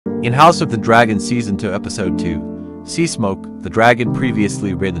In House of the Dragon Season 2 Episode 2, Seasmoke, the dragon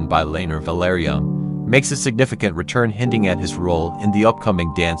previously ridden by Addam Velaryon, makes a significant return, hinting at his role in the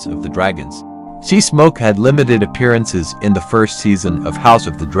upcoming Dance of the Dragons. Seasmoke had limited appearances in the first season of House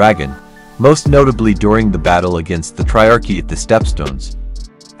of the Dragon, most notably during the battle against the Triarchy at the Stepstones.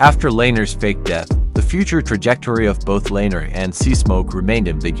 After Laenor's fake death, the future trajectory of both Laenor and Seasmoke remained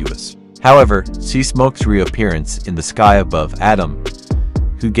ambiguous. However, Seasmoke's reappearance in the sky above Addam,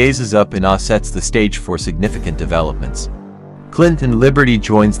 who gazes up in awe, sets the stage for significant developments. Clinton Liberty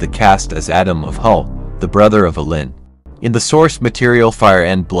joins the cast as Addam of Hull, the brother of Aline. In the source material Fire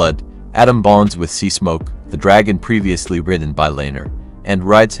and Blood, Addam bonds with Seasmoke, the dragon previously ridden by Laenor, and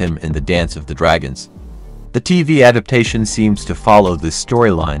rides him in the Dance of the Dragons. The TV adaptation seems to follow this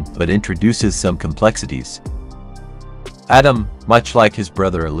storyline but introduces some complexities. Addam, much like his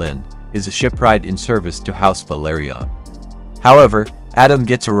brother Aline, is a shipwright in service to House Velaryon. However, Addam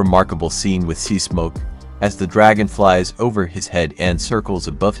gets a remarkable scene with Seasmoke, as the dragon flies over his head and circles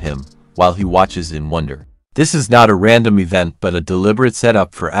above him, while he watches in wonder. This is not a random event but a deliberate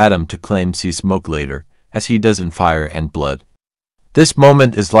setup for Addam to claim Seasmoke later, as he does in Fire and Blood. This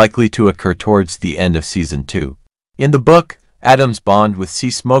moment is likely to occur towards the end of Season 2. In the book, Addam's bond with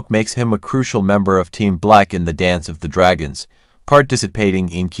Seasmoke makes him a crucial member of Team Black in the Dance of the Dragons, participating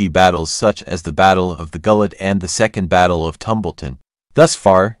in key battles such as the Battle of the Gullet and the Second Battle of Tumbleton. Thus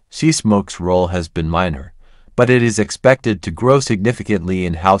far, Seasmoke's role has been minor, but it is expected to grow significantly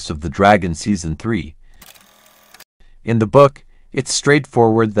in House of the Dragon Season 3. In the book, it's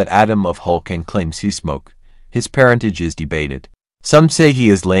straightforward that Addam of Hull can claim Seasmoke. His parentage is debated. Some say he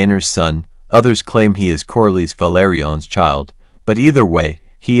is Laenor's son, others claim he is Corlys Velaryon's child, but either way,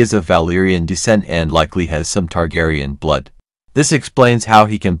 he is of Valyrian descent and likely has some Targaryen blood. This explains how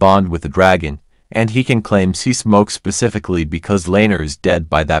he can bond with the dragon, and he can claim Seasmoke specifically because Laenor is dead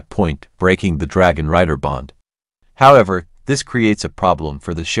by that point, breaking the dragon-rider bond. However, this creates a problem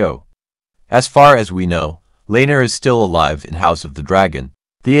for the show. As far as we know, Laenor is still alive in House of the Dragon.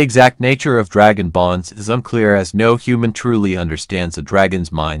 The exact nature of dragon bonds is unclear, as no human truly understands a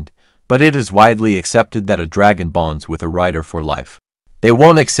dragon's mind, but it is widely accepted that a dragon bonds with a rider for life. They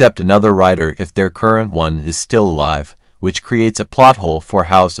won't accept another rider if their current one is still alive, which creates a plot hole for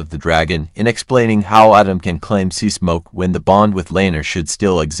House of the Dragon in explaining how Addam can claim Seasmoke when the bond with Laenor should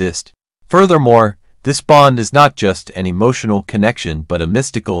still exist. Furthermore, this bond is not just an emotional connection but a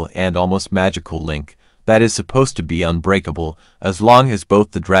mystical and almost magical link that is supposed to be unbreakable as long as both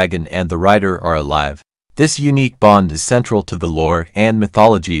the dragon and the rider are alive. This unique bond is central to the lore and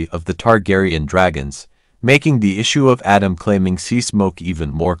mythology of the Targaryen dragons, making the issue of Addam claiming Seasmoke even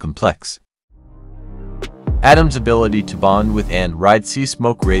more complex. Addam's ability to bond with and ride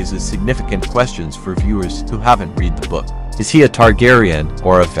Seasmoke raises significant questions for viewers who haven't read the book. Is he a Targaryen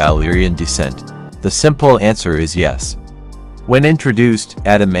or of Valyrian descent? The simple answer is yes. When introduced,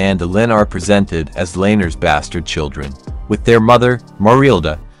 Addam and Aline are presented as Laenor's bastard children, with their mother,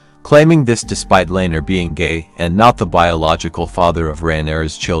 Morilda, claiming this despite Laenor being gay and not the biological father of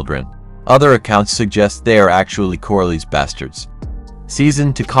Rhaenyra's children. Other accounts suggest they are actually Corlys' bastards.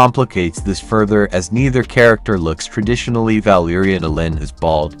 Season 2 complicates this further, as neither character looks traditionally Valyrian. Aline is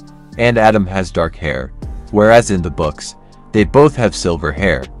bald, and Addam has dark hair, whereas in the books, they both have silver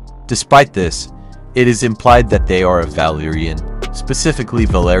hair. Despite this, it is implied that they are of Valyrian, specifically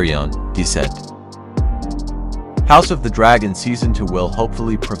Velaryon, descent. House of the Dragon Season 2 will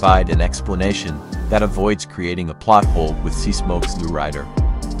hopefully provide an explanation that avoids creating a plot hole with Seasmoke's new rider.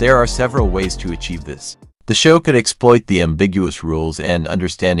 There are several ways to achieve this. The show could exploit the ambiguous rules and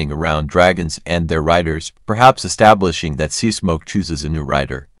understanding around dragons and their riders, perhaps establishing that Seasmoke chooses a new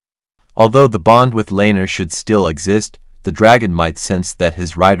rider. Although the bond with Laenor should still exist, the dragon might sense that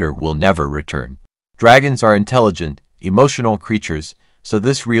his rider will never return. Dragons are intelligent, emotional creatures, so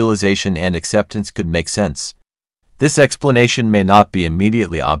this realization and acceptance could make sense. This explanation may not be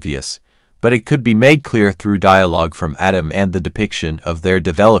immediately obvious, but it could be made clear through dialogue from Addam and the depiction of their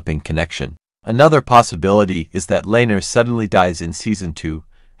developing connection. Another possibility is that Laenor suddenly dies in Season 2,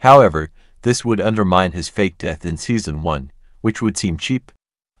 however, this would undermine his fake death in Season 1, which would seem cheap.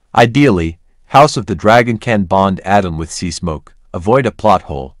 Ideally, House of the Dragon can bond Addam with Seasmoke, avoid a plot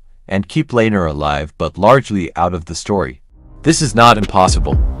hole, and keep Laenor alive but largely out of the story. This is not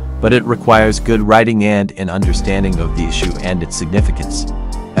impossible, but it requires good writing and an understanding of the issue and its significance,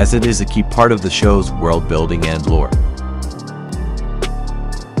 as it is a key part of the show's world building and lore.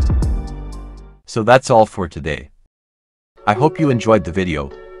 So that's all for today. I hope you enjoyed the video,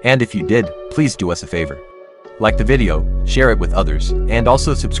 and if you did, please do us a favor. Like the video, share it with others, and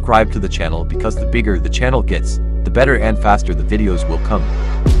also subscribe to the channel, because the bigger the channel gets, the better and faster the videos will come.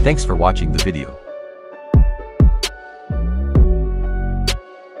 Thanks for watching the video.